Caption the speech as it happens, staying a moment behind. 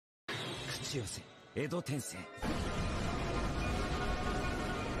What's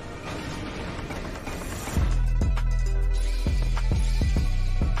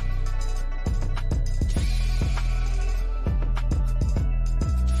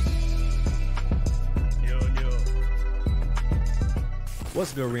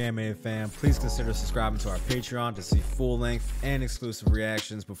good, Reanimated fam? Please consider subscribing to our Patreon to see full-length and exclusive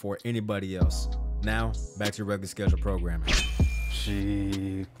reactions before anybody else. Now, back to your regularly scheduled programming.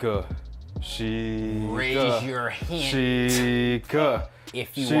 Shika. Raise your hand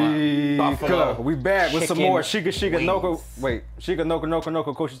if you want buffalo. We back with some more Shika wings. Noko. Wait, Shika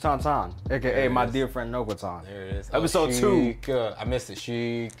Noko Koshi aka my dear friend Nokotan. There it is. Episode 2. I missed it.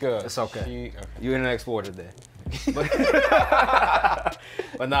 Shika. It's okay. Okay. You Internet Explorer today.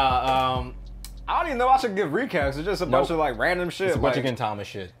 But nah, I don't even know I should give recaps. It's just a bunch of like random shit. It's a bunch like, of Gintama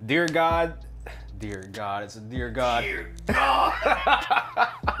shit. Dear God, it's a dear God. Dear God.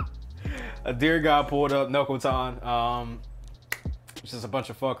 A dear God pulled up Nokotan. It's just a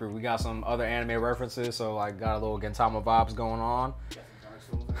bunch of fuckery. We got some other anime references, so like got a little Gintama vibes going on.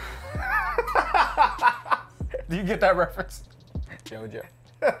 Do you get that reference? JoJo.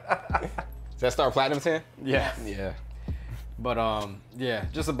 Does that start Platinum 10? Yeah. Yeah. But yeah,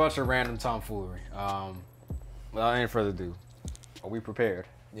 just a bunch of random tomfoolery. Without any further ado, are we prepared?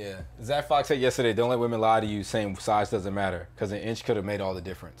 Yeah. Zach Fox said yesterday, don't let women lie to you saying size doesn't matter, because an inch could have made all the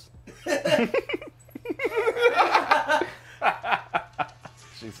difference.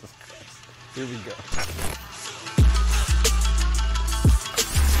 Jesus Christ. Here we go.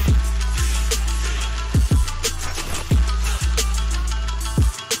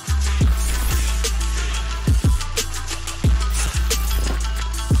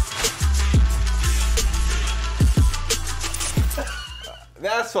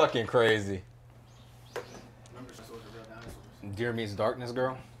 That's fucking crazy. Deer meets darkness,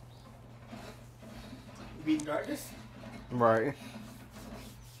 girl. You beat darkness? Right.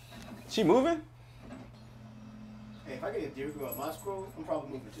 She moving? Hey, if I get a deer girl on my scroll, I'm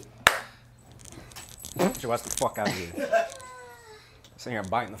probably moving too. She watch the fuck out of here. Sitting here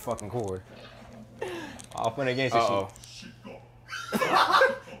biting the fucking cord. Off and against it.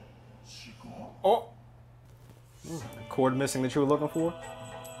 Oh! Cord missing that you were looking for?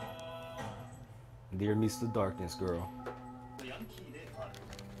 Deer meets the darkness, girl.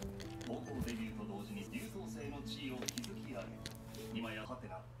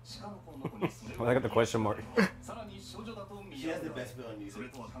 Oh, I got the question mark. She has the best villain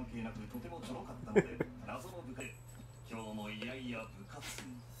music.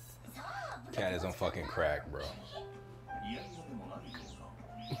 Cat is on fucking crack, bro.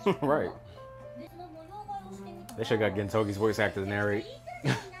 Right. They should have got Gentoki's voice actor to narrate.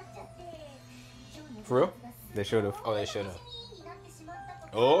 For real? They should have. Oh, they should have.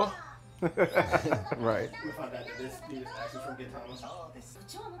 Oh? Right. We found out that this dude is actually from Gintama.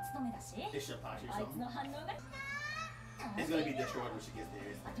 It's Shapachi or something. It's gonna be destroyed when she gets there.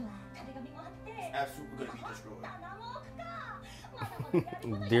 It's absolutely gonna be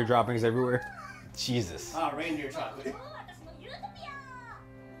destroyed. Deer droppings everywhere. Jesus. Ah, reindeer chocolate.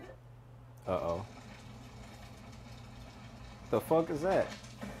 Uh-oh. The fuck is that?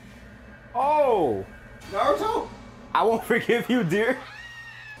 Oh! Naruto? I won't forgive you, dear.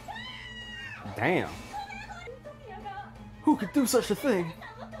 Damn. Who could do such a thing?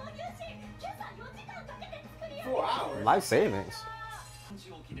 4 hours? Life savings.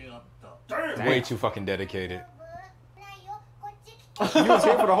 Damn. Way too fucking dedicated. You was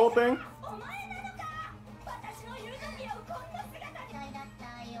here for the whole thing?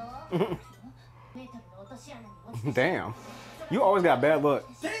 Damn. You always got bad luck.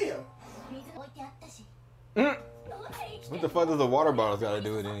 Damn. What the fuck does the water bottles got to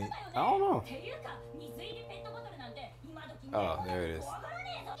do with it? I don't know. Oh, there it is.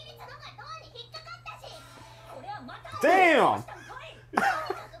 Damn!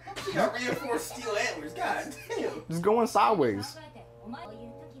 She got reinforced steel antlers. God damn. Just going sideways.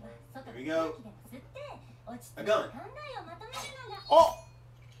 Here we go. A gun. Oh!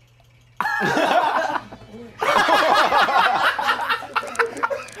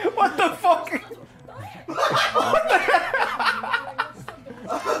 What the fuck? What the heck?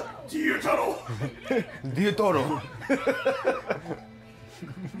 Dear Toro. Dear Toro.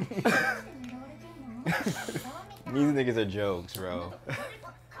 These niggas are jokes, bro.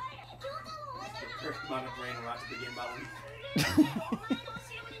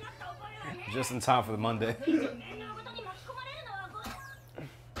 Just in time for the Monday.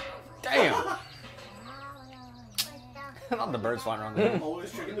 Damn! Not the birds flying around there.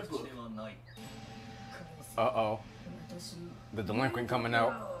 Uh-oh. The delinquent coming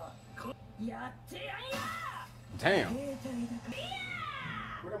out. Damn.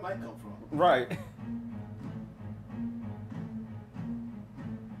 Where did Mike come from? Right.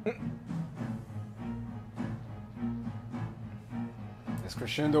 It's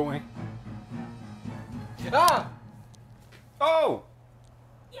crescendoing. Ah! Oh!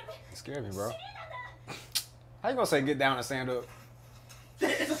 You scared me, bro. How you gonna say get down and stand up?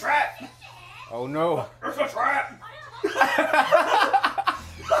 It's a trap! Oh no. It's a trap!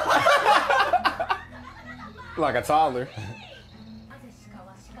 Like a toddler.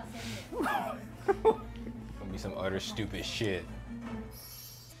 Gonna be some utter stupid shit.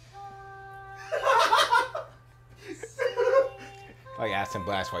 Like Aston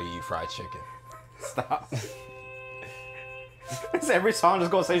Blast while you eat fried chicken. Stop. Is every song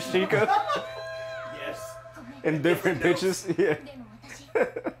just gonna say Sheikah? Yes. In different pitches? Yeah.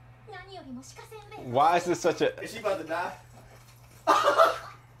 Why is this such a... Is she about to die?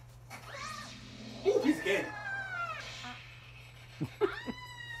 Ooh, piece of candy.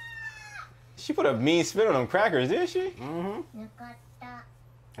 She put a mean spin on them crackers, didn't she? Mm-hmm.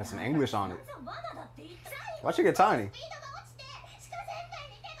 Has some English on it. Why'd you get tiny?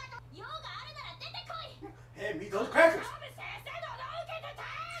 Hand me those crackers.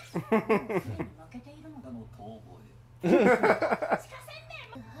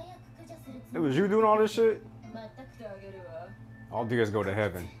 It was you doing all this shit? All deers go to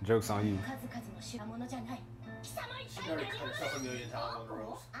heaven. Joke's on you. She already cut herself a million times on the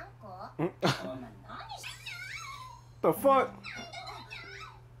roast. The fuck?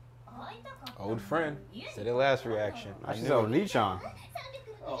 Old friend. Said it last reaction. I should tell Nichan.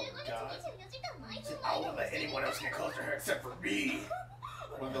 Oh, God. I won't let anyone else get close to her except for me.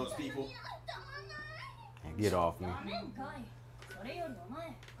 One of those people. Get off me.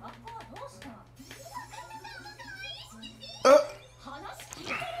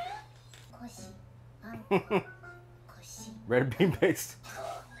 Red bean paste.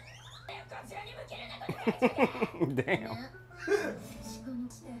 Damn.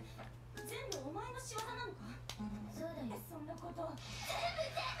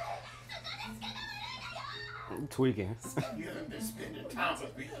 I'm tweaking. You haven't been spending time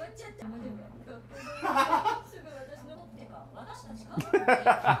with me.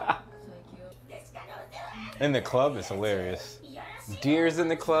 In the club is hilarious. Deers in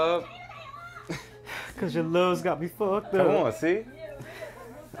the club. Cause your love's got me fucked up. Come on, see?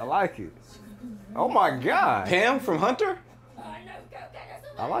 I like it. Oh my God. Pam from Hunter?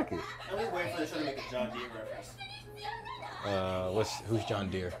 I like it. I'm just waiting for the show to make a John Deere reference. Who's John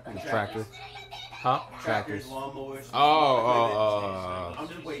Deere? Tractor. Huh? Tractors, lawnmowers. Oh. I'm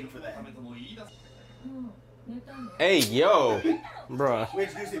just waiting for that. Hey, yo. Bruh. We're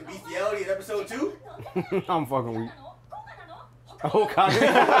introducing bestiality in episode 2. I'm fucking weak. Oh, God.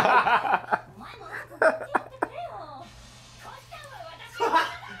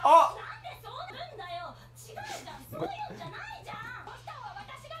 Oh.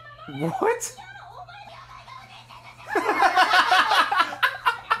 What?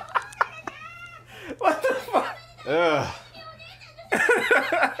 What the fuck? Ugh.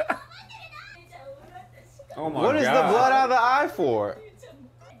 Oh my What is the God. blood out of the eye for?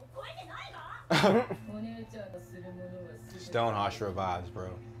 Stone Hashira vibes, bro.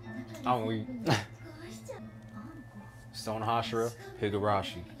 I'm weak. Stone Hashira,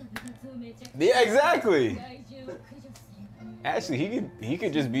 Higurashi. Yeah, exactly. Actually, he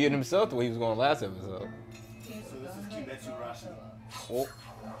could just be in himself the way he was going last episode. So this is Kimetsu Rashi. Oh.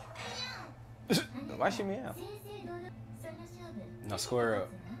 Why she meow? Now square up.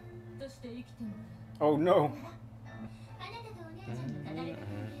 Oh no.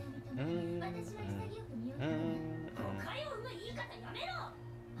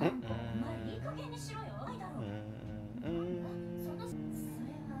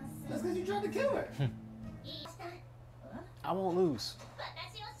 That's because you tried to kill her. I won't lose.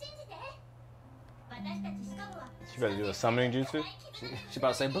 She better do a summoning jutsu? She about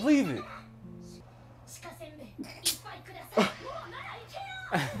to say, believe it.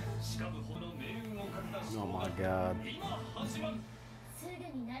 Oh my God.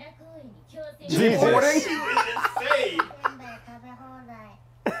 Jesus. What you even say?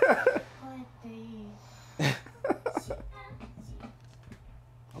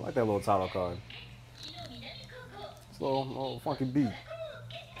 I like that little title card. It's a little funky beat. Now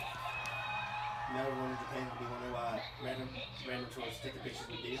everyone in Japan will be wondering why random tourists taking pictures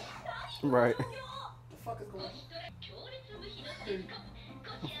with deer. Right. What the fuck is going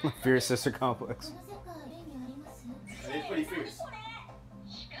on? Fierce sister complex. It's pretty fierce.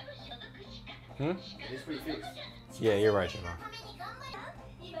 Hmm? It's pretty fierce. Yeah, you're right, Jamal.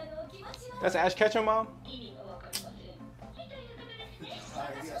 That's Ash Ketchum, mom?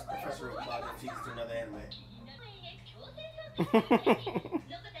 Professor Robotnik teaches to another anime.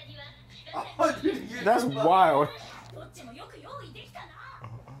 That's wild.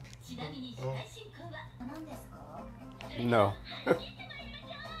 No.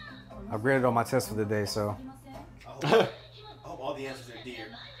 I graded on my test for the day, so. I hope all the answers are dear.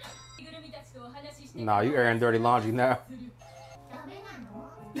 Nah, you airing dirty laundry now.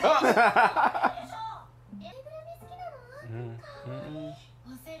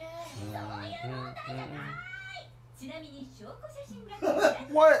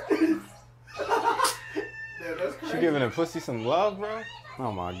 What? Damn, that's crazy. She giving a pussy some love, bro?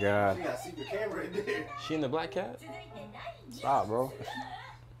 Oh my god. She got a secret camera in there. She in the black cat? Stop, bro.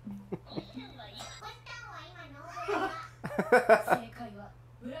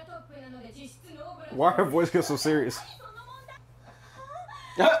 Why her voice get so serious?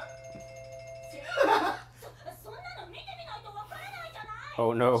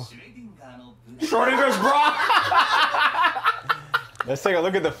 Oh no. Schrodinger's bra! Let's take a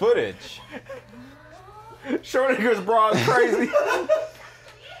look at the footage. Schrodinger's bra is crazy.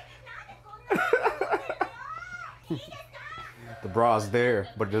 The bra's there,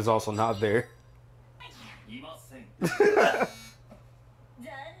 but it is also not there.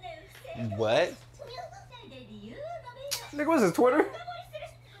 What? Nigga, what's his Twitter?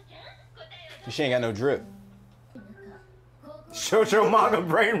 She ain't got no drip. Shoujo manga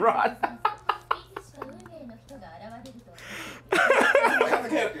brain rot. What kind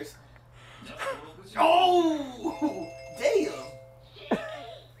of characters? Oh! Damn!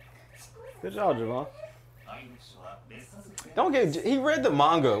 Good job, Javon. Don't get. He read the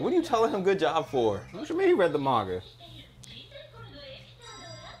manga. What are you telling him good job for? What you mean he read the manga?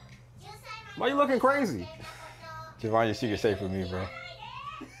 Why you looking crazy? Javon, your secret safe with me, bro.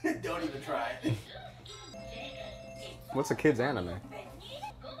 Don't even try it. What's a kid's anime?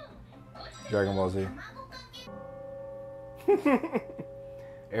 Dragon Ball Z.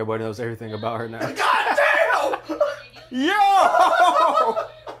 Everybody knows everything about her now. God damn! Yo!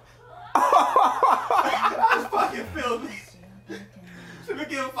 That's fucking filthy. Should be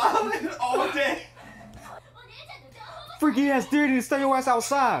getting violated all day. Freaky ass dude, to stay your ass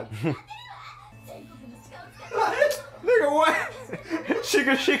outside. Nigga, what?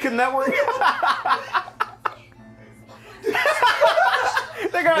 Shika Network?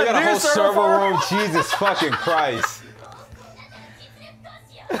 They got a whole server room. room. Jesus fucking Christ.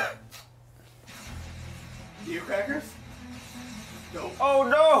 Deer crackers? Nope. Oh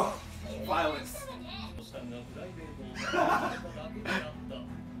no! Violence.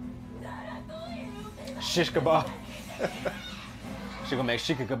 Shish kebab. She gonna make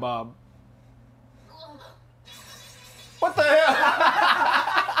shika kebab. What the hell?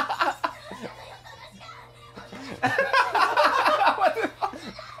 What the fuck?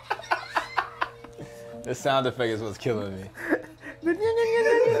 The sound effect is what's killing me.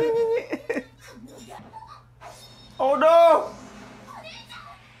 Oh no!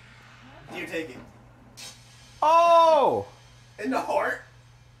 Deer taken. Oh! In the heart?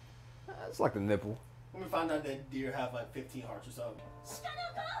 That's like the nipple. When we find out that deer have like 15 hearts or something.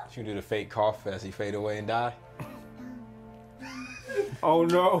 She can do the fake cough as he fade away and die. Oh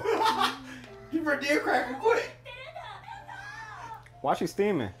no! Give her a deer cracker quick! Why she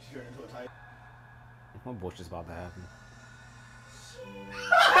steaming? She turned into a tiger. What bullshit's about to happen?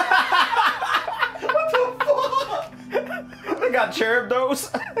 What the fuck? They got cherub dose.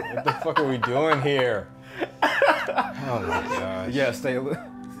 What the fuck are we doing here? Oh my gosh. Yeah, stay.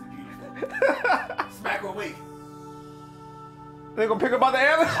 Smack her awake. They gonna pick up by the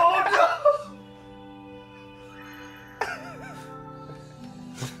ambulance. Oh no!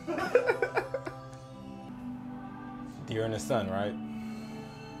 Deer in the sun, right?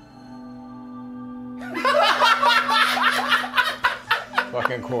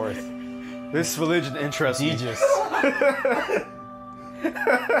 Fucking course. This religion interests me. Jesus.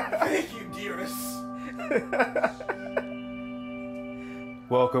 Thank you, dearest.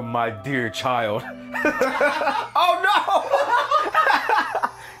 Welcome, my dear child. Oh no!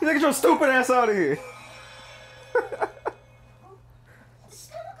 You think get your stupid ass out of here.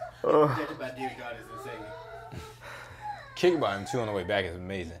 Judging by dear God is insane. Kick by him too on the way back is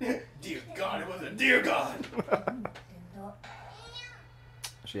amazing. Dear God, it was a dear God.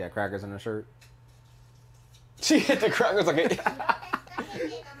 She had crackers in her shirt. She hit the crackers like a...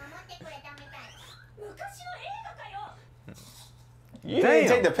 You didn't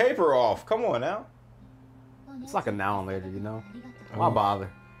take the paper off. Come on now. It's like a noun later, you know? Why bother?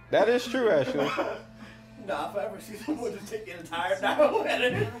 That is true, actually. Nah, if I ever see someone just take the entire down at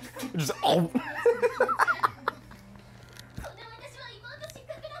it. Just oh.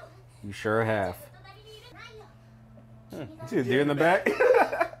 You sure have. You see a deer in the back?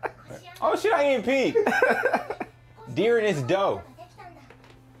 Oh shit, I ain't peep. Deer in its dough.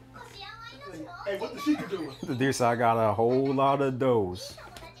 Hey, what the Sheikah doing? The deer said I got a whole lot of doughs.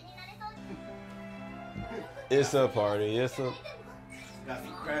 It's a party. It's a. Got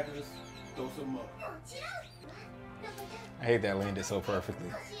some crackers, throw some up. I hate that landed so perfectly.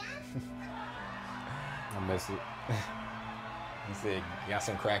 I miss it. He said, got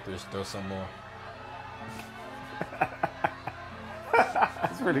some crackers, throw some more.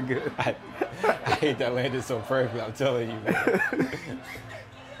 That's pretty good. I hate that landed so perfectly, I'm telling you, man.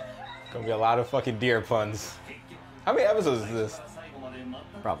 Gonna be a lot of fucking deer puns. How many episodes is this?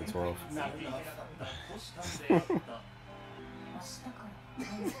 Probably 12. Not enough.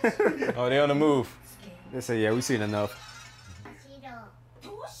 Oh, they on the move. They say, yeah, we seen enough.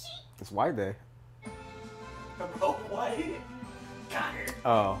 It's White Day. Bro, what? Got it.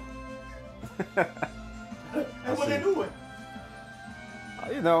 Oh. And what they doing?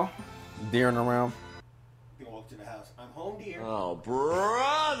 You know, deering around. You walk to the house. I'm home, dear. Oh,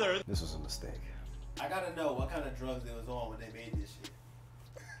 brother. This was a mistake. I gotta know what kind of drugs they was on when they made this shit.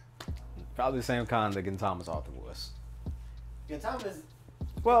 Probably the same kind that Gintama's author was. Gintama's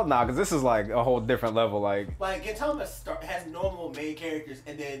Well, nah, because this is like a whole different level. Like Gintama has normal main characters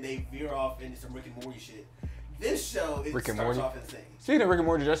and then they veer off into some Rick and Morty shit. This show Rick and starts Morty? off insane. Speaking of Rick and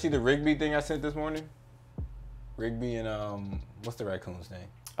Morty, did I see the Rigby thing I sent this morning? Rigby and what's the raccoon's name?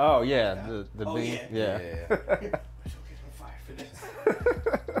 oh yeah, the Oh, bee. yeah. Yeah. She'll get on fire for this.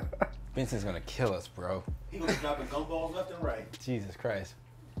 Vincent's gonna kill us, bro. He gonna be dropping gumballs left and right. Jesus Christ.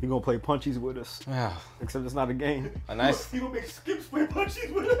 He gonna play punchies with us, Wow. except it's not a game. A nice, He gonna make Skips play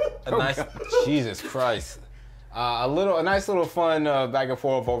punchies with him. a nice. Jesus Christ. A nice little fun back and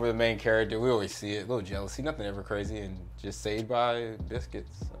forth over the main character. We always see it. A little jealousy, nothing ever crazy, and just saved by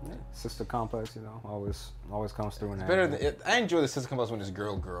biscuits. So, yeah. Sister complex, you know, always comes through in that. Better than I enjoy the sister complex when it's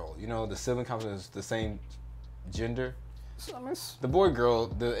girl. You know, the sibling complex is the same gender. I mean, it's, The boy girl,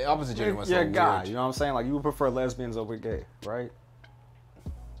 the opposite gender was so yeah, guy. weird. You know what I'm saying? Like you would prefer lesbians over gay, right?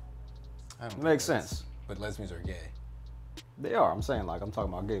 I don't think Makes that's- sense. But lesbians are gay. They are. I'm saying, like, I'm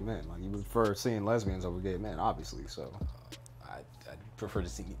talking about gay men. Like, you would prefer seeing lesbians over gay men, obviously. So, I prefer to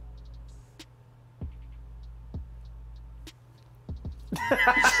see.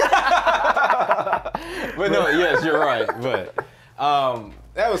 But no, yes, you're right. But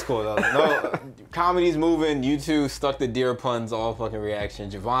that was cool though. No, comedy's moving. You two stuck the deer puns all fucking reaction.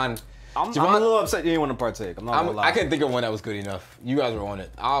 Javon, I'm a little upset you didn't want to partake. I'm not gonna lie. I couldn't think of one that was good enough. You guys were on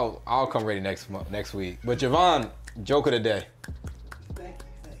it. I'll come ready next week. But Javon, joke of the day. Thank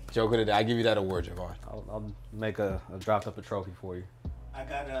you. Joke of the day. I give you that award, Javon. I'll make a drop up a trophy for you. I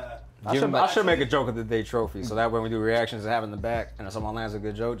got I should make a joke of the day trophy, so that when we do reactions and have in the back, and if someone lands a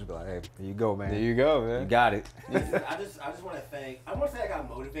good joke, just be like, hey, here you go, man. There you go, man. You got it. I just want to say I got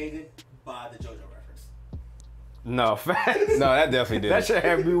motivated by the JoJo reference. No, facts. No, that definitely did. That shit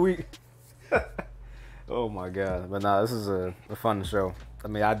every week. Oh my god. But nah, this is a fun show. I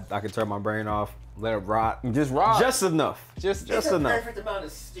mean, I can turn my brain off, let it rot. Just rock. Just enough. Just It's a enough. perfect amount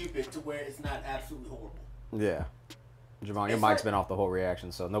of stupid to where it's not absolutely horrible. Yeah. Javon, your It's mic's like- been off the whole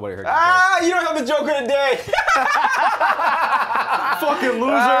reaction, so nobody heard your you don't have the joke of the day. fucking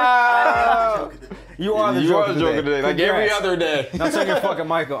loser. Ah. You are the You joke are of the joke of the day, like every Congrats. other day. Now turn your fucking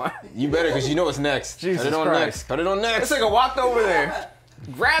mic on. You better, because you know what's next. Jesus Cut it on Christ. next. Cut it on next. This nigga walked over there,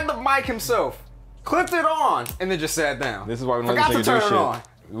 grabbed the mic himself, clipped it on, and then just sat down. This is why we don't Forgot let to this nigga turn do it on. shit.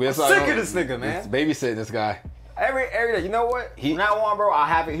 I'm sick of this nigga, man. It's babysitting this guy. Every day, you know what? From now on, bro, I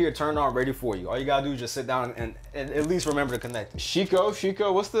have it here turned on, ready for you. All you gotta do is just sit down and at least remember to connect it.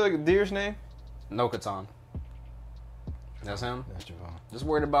 Shiko, what's the deer's name? Nokotan. That's him. That's Javon. Just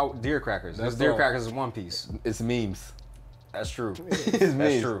worried about deer crackers. That's That's deer all. crackers is one piece. It's memes. That's true. It's That's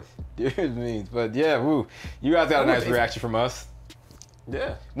memes. true. Deer's memes. But yeah, woo. You guys got a nice reaction from us.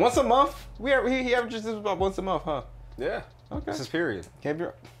 Yeah. Once a month? He averages this about once a month, huh? Yeah. Okay. This is period. Can't be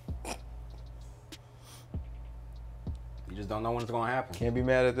You just don't know when it's gonna happen. can't be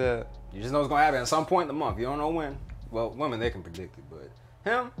mad at that. You just know it's gonna happen at some point in the month. You don't know when. Well, women, they can predict it, but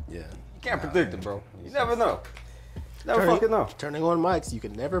him, Yeah. you can't predict it, bro. You never know. Never fucking know. Turning on mics, you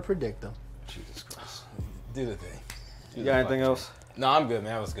can never predict them. Jesus Christ. Do the thing. You got anything else? No, I'm good,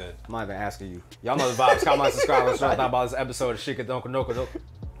 man. That was good. I'm not even asking you. Y'all know the vibes. Comment, subscribe. Let's talk about this episode of Shika Donka Noka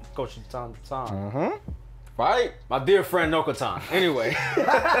Coach time to time. Fight. My dear friend Nokotan. Anyway,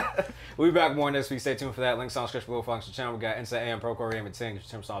 we'll be back more next week. Stay tuned for that. Links on the description below. Follow us on the channel. We got Instant AM Pro Core Reanimate 10.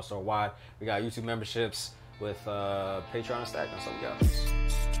 10% off store wide. We got YouTube memberships with Patreon and Stack. That's all we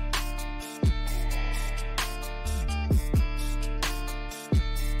got.